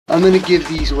I'm gonna give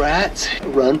these rats a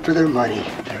run for their money.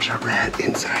 There's a rat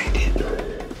inside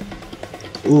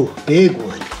it. Ooh, big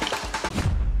one.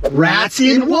 Rats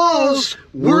in walls.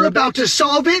 We're about to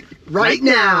solve it right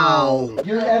now.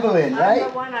 You're Evelyn, right? I'm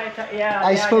the one yeah.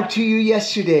 I spoke to you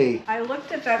yesterday. I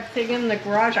looked at that thing in the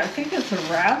garage. I think it's a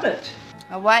rabbit.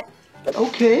 A what?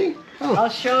 Okay. Oh. I'll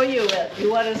show you it. You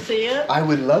want to see it? I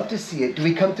would love to see it. Do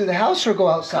we come through the house or go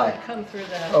outside? Come through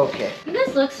the house. Okay. You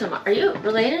guys look similar. Are you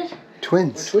related?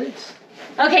 Twins. We're twins.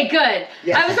 Okay, good.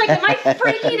 Yeah. I was like, am I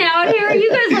freaking out here?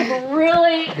 You guys look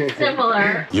really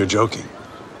similar. You're joking,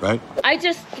 right? I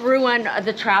just threw in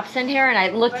the traps in here and I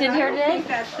looked in here today.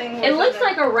 That thing It looks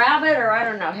like a rabbit or I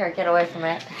don't know. Here, get away from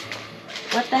it.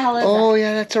 What the hell is Oh, it?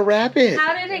 yeah, that's a rabbit.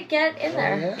 How did it get in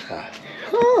there? Yeah.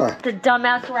 Huh. The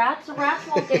dumbass rats. The rats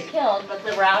won't get killed, but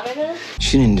the rabbit is.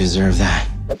 She didn't deserve that.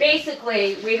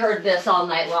 Basically, we heard this all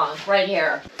night long, right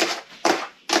here.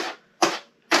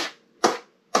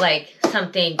 Like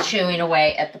something chewing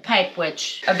away at the pipe,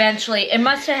 which eventually, it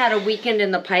must have had a weekend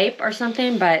in the pipe or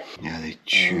something, but. Yeah, they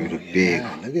chewed a big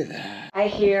one. Look at that. I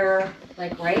hear,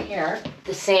 like right here,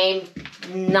 the same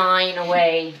 9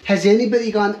 away. Has anybody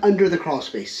gone under the crawl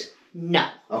space? No.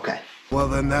 Okay. Well,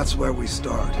 then that's where we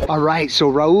start. All right, so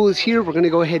Raul is here. We're gonna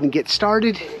go ahead and get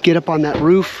started. Get up on that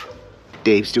roof.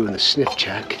 Dave's doing the sniff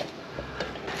check.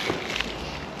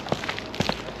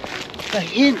 It's a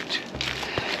hint.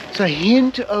 It's a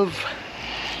hint of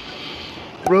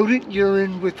rodent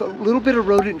urine with a little bit of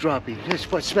rodent dropping. Just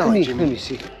what smell it, Jimmy? Let me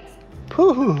see.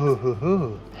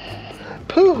 Poo-hoo-hoo-hoo.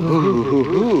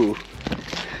 Poo-hoo-hoo-hoo.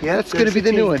 Yeah, that's gonna be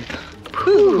the new one.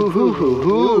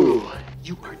 Poo-hoo-hoo-hoo.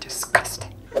 You are disgusting.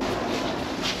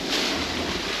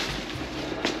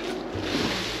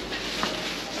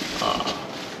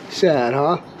 Sad,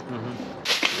 huh?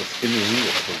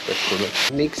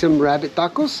 Make some rabbit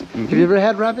tacos. Have you ever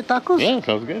had rabbit tacos? Yeah,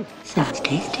 sounds good. Sounds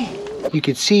tasty. You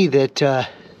can see that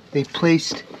they've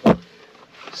placed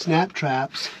snap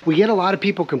traps. We get a lot of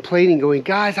people complaining going,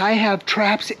 guys, I have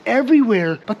traps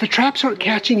everywhere, but the traps aren't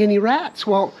catching any rats.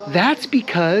 Well, that's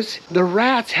because the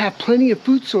rats have plenty of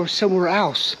food source somewhere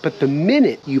else. But the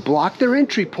minute you block their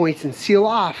entry points and seal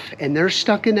off and they're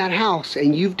stuck in that house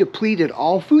and you've depleted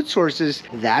all food sources,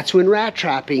 that's when rat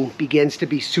trapping begins to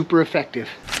be super effective.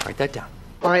 Write that down.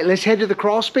 All right, let's head to the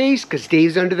crawl space because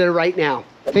Dave's under there right now.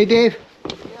 Hey, Dave.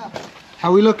 Yeah.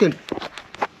 How we looking?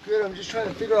 Good, I'm just trying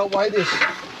to figure out why this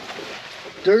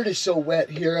dirt is so wet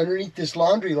here underneath this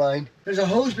laundry line. There's a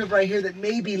hose bib right here that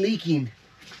may be leaking.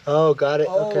 Oh, got it.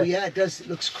 Oh, okay. Yeah, it does. It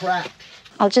looks cracked.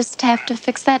 I'll just have to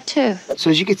fix that too. So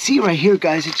as you can see right here,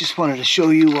 guys, I just wanted to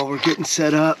show you while we're getting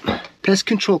set up. Pest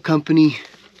control company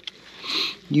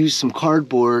used some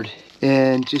cardboard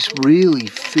and just really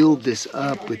filled this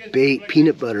up with bait,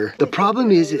 peanut butter. The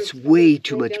problem is it's way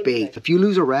too much bait. If you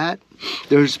lose a rat,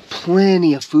 there's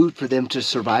plenty of food for them to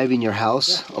survive in your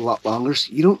house a lot longer,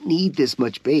 so you don't need this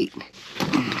much bait.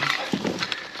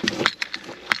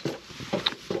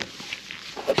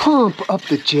 Pump up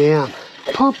the jam.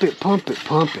 Pump it, pump it,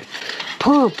 pump it.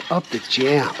 Pump up the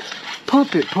jam.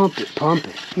 Pump it, pump it, pump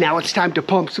it. Now it's time to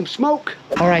pump some smoke.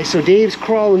 All right, so Dave's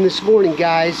crawling this morning,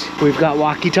 guys. We've got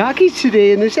walkie-talkies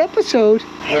today in this episode.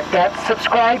 Hit that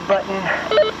subscribe button.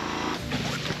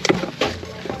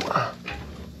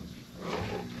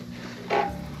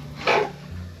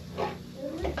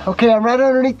 Okay, I'm right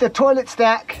underneath the toilet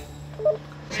stack.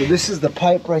 So this is the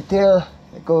pipe right there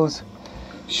that goes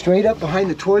straight up behind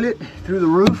the toilet through the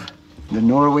roof. The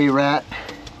Norway rat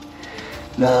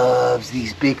loves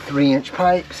these big 3-inch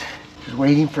pipes. Just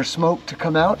waiting for smoke to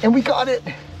come out, and we got it.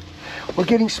 We're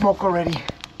getting smoke already.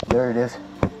 There it is.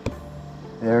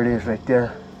 There it is right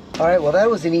there. All right, well that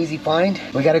was an easy find.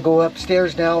 We gotta go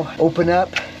upstairs now, open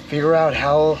up, figure out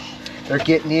how they're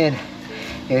getting in.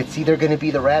 It's either gonna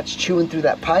be the rats chewing through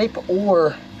that pipe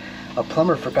or a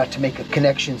plumber forgot to make a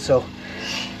connection. So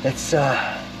let's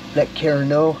let Karen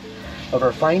know of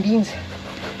our findings,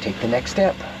 take the next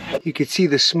step. You can see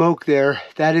the smoke there.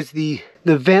 That is the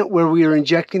vent where we are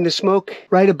injecting the smoke,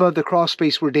 right above the crawl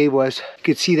space where Dave was. You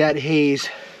can see that haze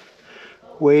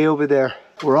way over there.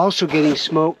 We're also getting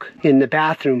smoke in the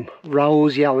bathroom.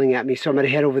 Raul's yelling at me, so I'm gonna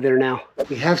head over there now.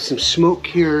 We have some smoke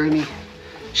here. Let me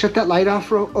shut that light off,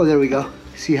 Raul. Oh, there we go.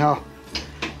 See how?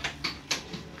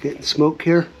 Getting smoke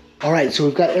here. All right, so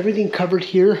we've got everything covered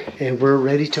here, and we're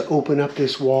ready to open up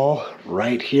this wall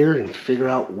right here and figure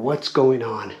out what's going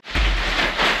on.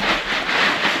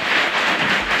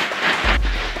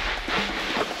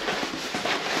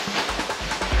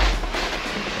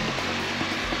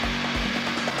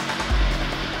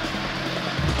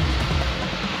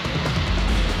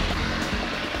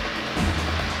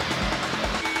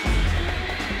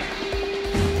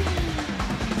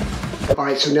 All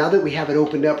right, so now that we have it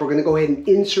opened up, we're gonna go ahead and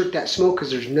insert that smoke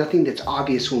because there's nothing that's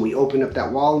obvious when we open up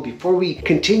that wall. And before we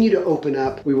continue to open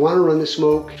up, we wanna run the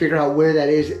smoke, figure out where that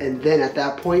is, and then at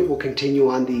that point, we'll continue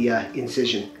on the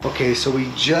incision. Okay, so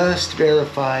we just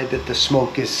verified that the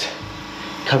smoke is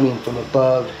coming from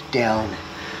above down.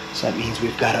 So that means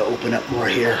we've gotta open up more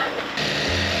here.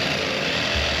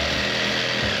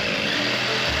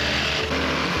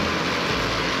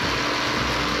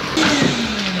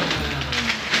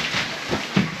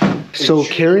 So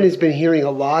Karen has been hearing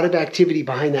a lot of activity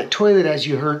behind that toilet, as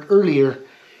you heard earlier,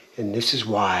 and this is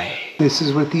why. This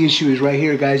is what the issue is right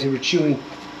here, guys. They were chewing.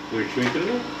 They were chewing through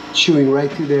there? Chewing right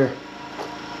through there,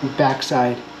 the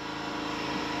backside.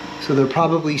 So they're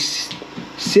probably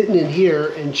sitting in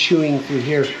here and chewing through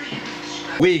here.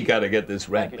 We gotta get this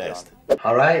rat best.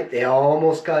 All right, they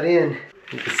almost got in.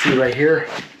 You can see right here,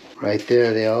 right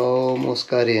there, they almost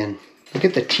got in. Look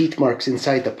at the teeth marks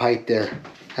inside the pipe there.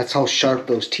 That's how sharp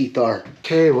those teeth are.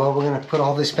 Okay, well, we're gonna put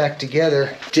all this back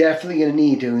together. Definitely gonna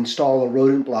need to install a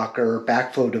rodent blocker or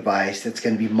backflow device that's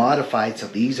gonna be modified so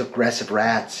these aggressive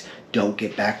rats don't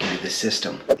get back into the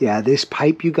system. Yeah, this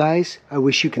pipe, you guys, I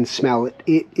wish you can smell it.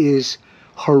 It is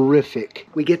horrific.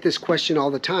 We get this question all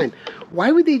the time.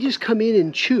 Why would they just come in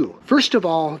and chew? First of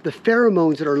all, the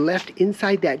pheromones that are left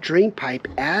inside that drain pipe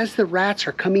as the rats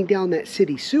are coming down that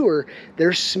city sewer,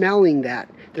 they're smelling that.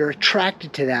 They're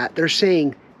attracted to that. They're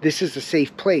saying, this is a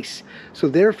safe place. So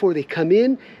therefore they come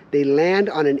in, they land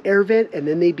on an air vent, and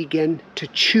then they begin to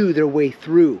chew their way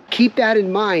through. Keep that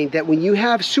in mind, that when you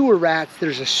have sewer rats,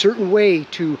 there's a certain way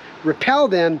to repel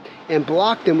them and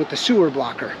block them with the sewer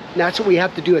blocker. And that's what we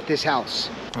have to do at this house.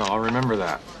 Well, I'll remember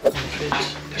that.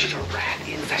 There's a rat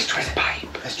inside. Let's try the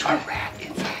pipe. Let's try a rat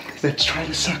inside. Let's try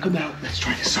to suck him out. Let's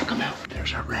try to suck him out.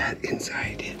 There's a rat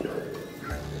inside it.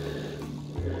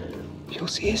 You'll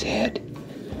see his head.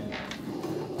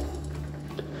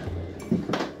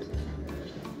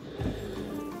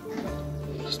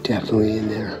 He's definitely in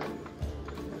there.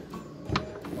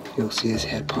 You'll see his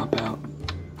head pop out.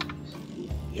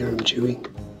 Hear him chewing?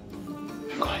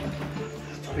 Go ahead.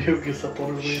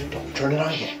 Don't turn it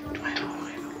on yet. Try it on.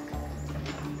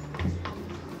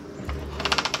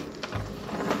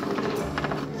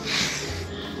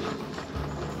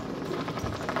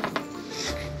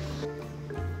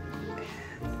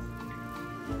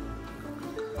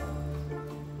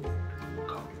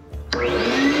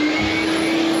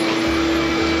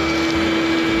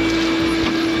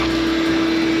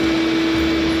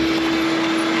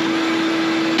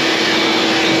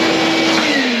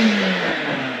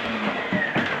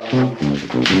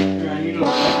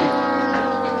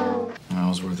 That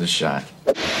was worth a shot.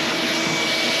 All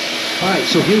right,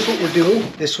 so here's what we're doing.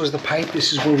 This was the pipe.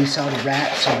 This is where we saw the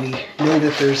rat. So we know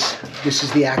that this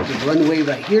is the active runway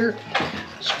right here.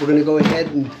 So we're gonna go ahead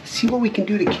and see what we can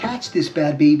do to catch this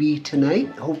bad baby tonight.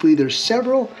 Hopefully there's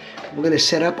several. We're gonna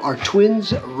set up our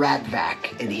twins rat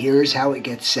vac, and here's how it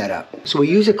gets set up. So we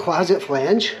use a closet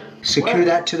flange, secure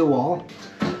that to the wall.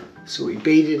 So we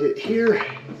baited it here.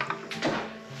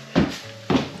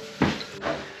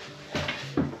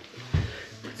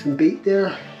 Put some bait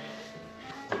there.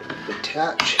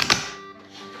 Attach.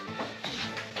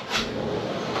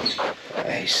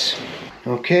 Nice.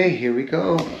 Okay, here we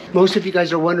go. Most of you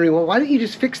guys are wondering, well, why don't you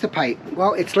just fix the pipe?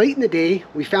 Well, it's late in the day.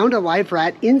 We found a live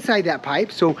rat inside that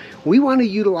pipe, so we want to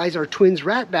utilize our twins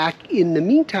rat vac in the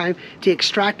meantime to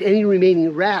extract any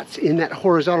remaining rats in that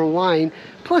horizontal line.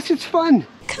 Plus, it's fun.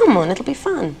 Come on, it'll be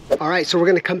fun. All right, so we're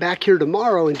gonna come back here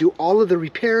tomorrow and do all of the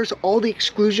repairs, all the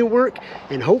exclusion work,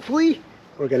 and hopefully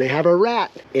we're gonna have a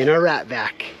rat in our rat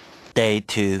vac. Day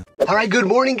 2. All right, good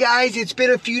morning, guys. It's been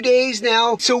a few days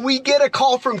now. So we get a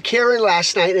call from Karen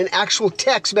last night, an actual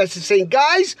text message saying,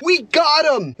 guys, we got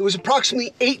him. It was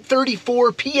approximately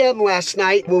 8:34 p.m. last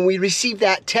night when we received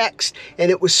that text, and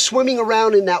it was swimming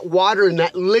around in that water and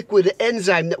that liquid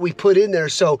enzyme that we put in there.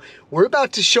 So we're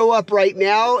about to show up right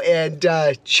now and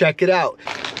check it out.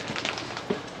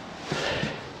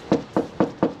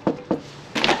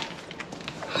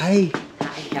 Hi.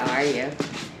 Hi, how are you?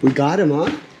 We got him, huh?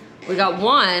 We got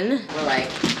one. We're like,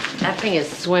 that thing is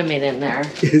swimming in there.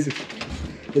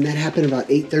 And that happened about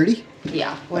 8:30?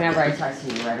 Yeah, whenever I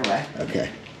texted you right away. Okay.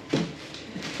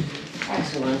 I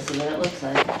actually want to see what it looks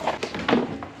like.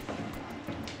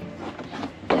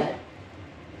 Dead.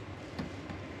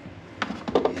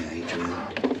 Yeah, he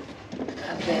drowned.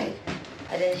 Okay.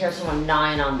 I didn't hear someone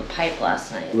gnawing on the pipe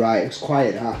last night. Right, it was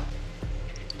quiet, huh?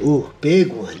 Ooh,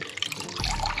 big one.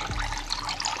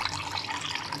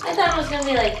 I thought it was gonna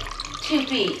be like 2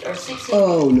 feet or 6 feet.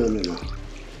 Oh, no, no, no.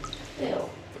 Ew.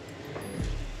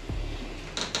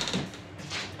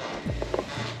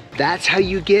 That's how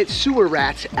you get sewer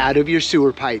rats out of your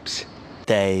sewer pipes.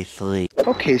 Day 3.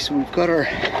 Okay, so we've got our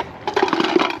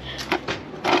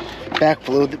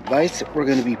backflow device that we're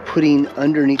gonna be putting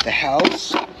underneath the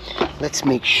house. Let's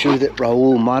make sure that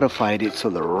Raul modified it so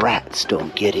the rats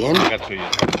don't get in.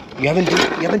 You haven't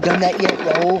done that yet,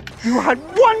 Raul? You had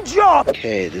one job!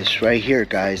 Okay, this right here,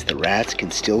 guys, the rats can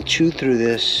still chew through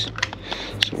this.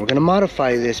 So we're gonna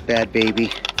modify this bad baby.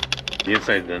 The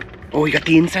inside done. Oh, you got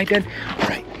the inside done? All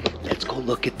right, let's go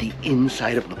look at the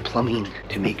inside of the plumbing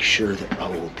to make sure that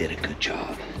Raul did a good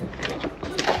job.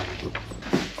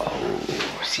 Oh,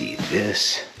 see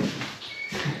this?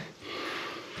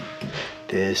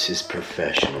 This is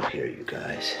professional here, you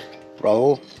guys.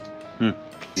 Raul,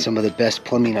 some of the best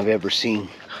plumbing I've ever seen.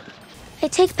 I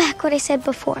take back what I said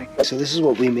before. So this is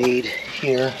what we made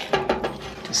here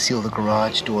to seal the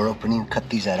garage door opening. Cut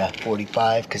these at a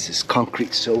 45 because this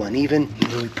concrete's so uneven.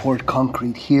 And then we poured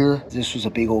concrete here. This was a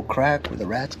big old crack where the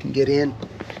rats can get in.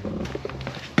 And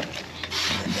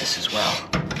then this as well.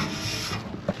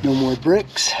 No more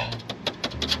bricks.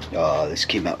 Oh, this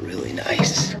came out really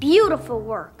nice. Beautiful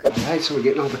work. All right, so we're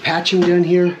getting all the patching done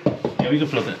here. Yeah, we can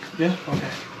flip it. Yeah, okay.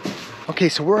 Okay,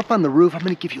 so we're up on the roof. I'm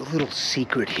gonna give you a little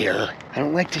secret here. I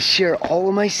don't like to share all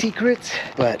of my secrets,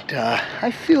 but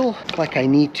I feel like I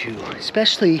need to,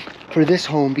 especially for this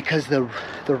home because the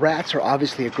rats are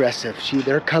obviously aggressive.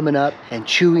 They're coming up and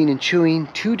chewing,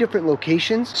 2 different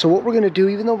locations. So what we're gonna do,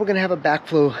 even though we're gonna have a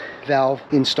backflow valve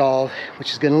installed,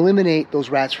 which is gonna eliminate those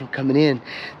rats from coming in,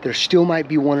 there still might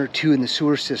be 1 or 2 in the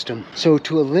sewer system. So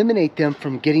to eliminate them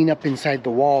from getting up inside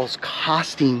the walls,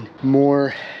 costing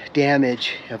more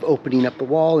damage of opening up the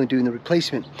wall and doing the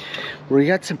replacement, we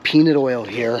got some peanut oil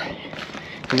here.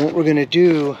 And what we're gonna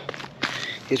do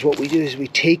is we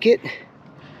take it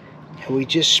and we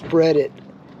just spread it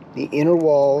the inner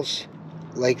walls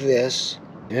like this,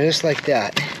 just like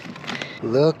that.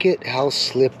 Look at how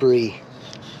slippery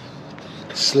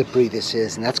this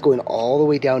is, and that's going all the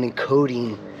way down and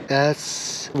coating.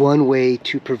 That's one way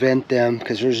to prevent them,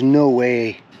 because there's no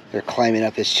way they're climbing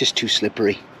up. It's just too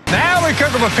slippery. Now we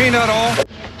cook them a peanut oil.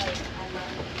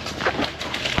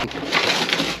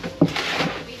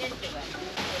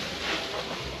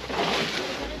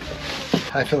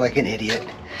 I feel like an idiot.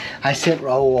 I sent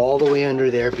Raul all the way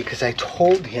under there because I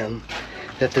told him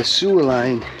that the sewer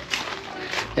line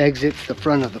exits the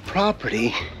front of the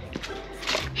property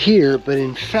here, but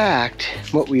in fact,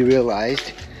 what we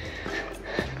realized,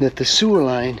 that the sewer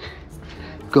line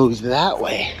goes that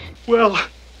way. Well,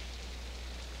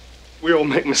 we all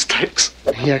make mistakes.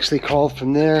 He actually called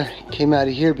from there, came out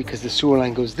of here because the sewer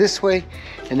line goes this way,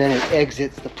 and then it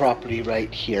exits the property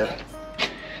right here.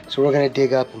 So we're gonna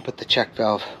dig up and put the check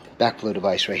valve backflow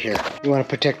device right here. You wanna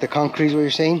protect the concrete is what you're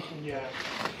saying? Yeah.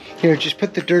 Here, just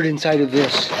put the dirt inside of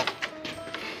this.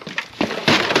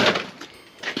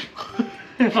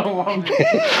 What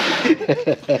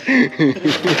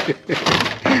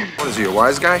is he, a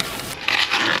wise guy?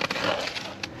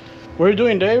 What are you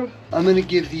doing, Dave? I'm gonna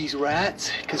give these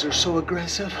rats, because they're so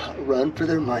aggressive, a run for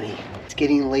their money. It's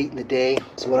getting late in the day,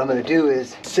 so what I'm gonna do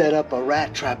is set up a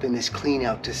rat trap in this clean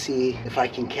out to see if I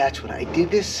can catch one. I did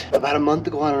this about a month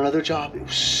ago on another job. It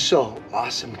was so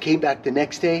awesome. Came back the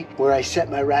next day where I set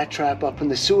my rat trap up in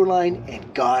the sewer line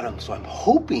and got them. So I'm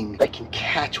hoping I can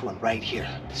catch one right here.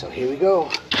 So here we go.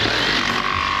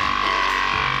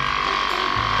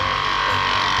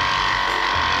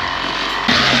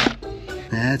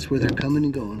 That's where they're coming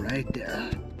and going, right there.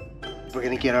 We're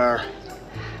gonna get our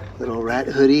little rat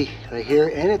hoodie right here,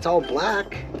 and it's all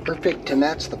black, perfect to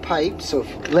match the pipe, so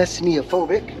less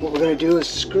neophobic. What we're gonna do is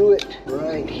screw it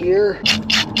right here,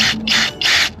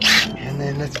 and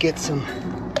then let's get some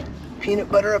peanut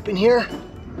butter up in here.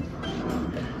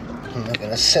 And we're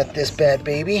gonna set this bad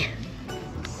baby.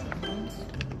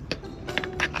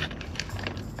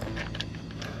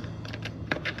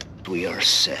 We are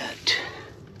set.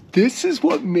 This is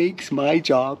what makes my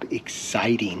job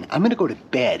exciting. I'm gonna go to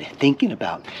bed thinking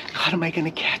about, God, am I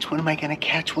gonna catch one? Am I gonna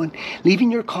catch one? Leave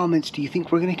in your comments, do you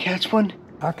think we're gonna catch one?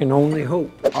 I can only hope.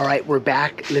 All right, we're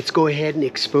back. Let's go ahead and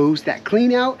expose that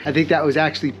clean out. I think that was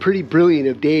actually pretty brilliant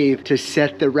of Dave to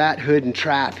set the rat hood and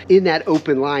trap in that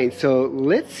open line. So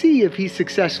let's see if he's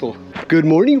successful. Good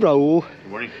morning, Raul. Good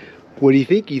morning. What do you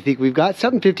think? You think we've got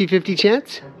something, 50-50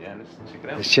 chance? Yeah, let's check it out.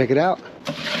 Let's check it out.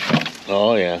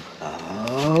 Oh, yeah.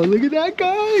 Oh, look at that,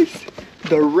 guys.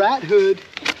 The rat hood.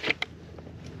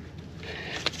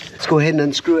 Let's go ahead and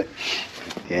unscrew it.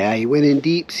 Yeah, he went in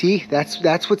deep. See,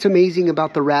 that's what's amazing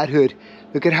about the rat hood.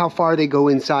 Look at how far they go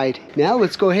inside. Now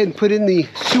let's go ahead and put in the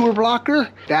sewer blocker.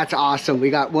 That's awesome. We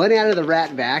got one out of the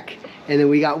rat vac, And then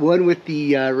we got one with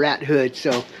the rat hood,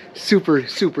 so super,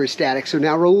 super ecstatic. So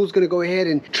now Raul's gonna go ahead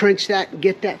and trench that and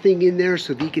get that thing in there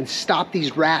so that he can stop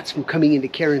these rats from coming into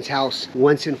Karen's house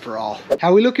once and for all.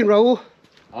 How we looking, Raul?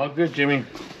 All good, Jimmy.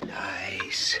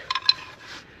 Nice.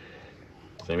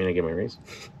 Does that mean I get my raise?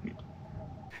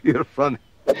 You're funny.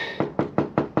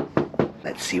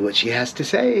 Let's see what she has to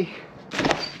say.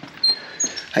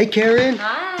 Hi, Karen.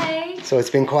 Hi. So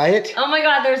it's been quiet? Oh my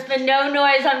God, there's been no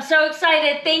noise. I'm so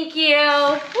excited. Thank you.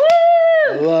 I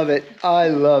Woo! love it. I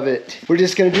love it. We're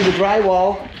just gonna do the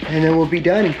drywall and then we'll be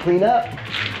done and clean up.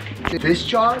 This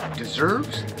job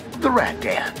deserves the rat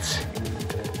dance.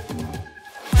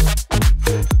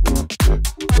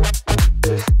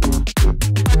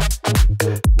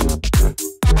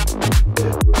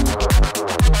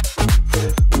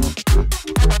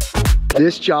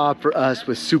 This job for us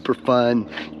was super fun.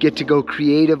 Get to go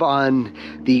creative on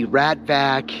the rat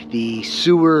vac, the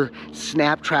sewer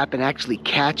snap trap, and actually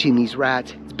catching these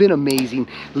rats. It's been amazing.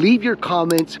 Leave your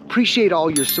comments. Appreciate all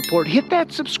your support. Hit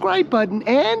that subscribe button,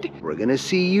 and we're gonna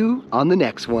see you on the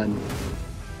next one.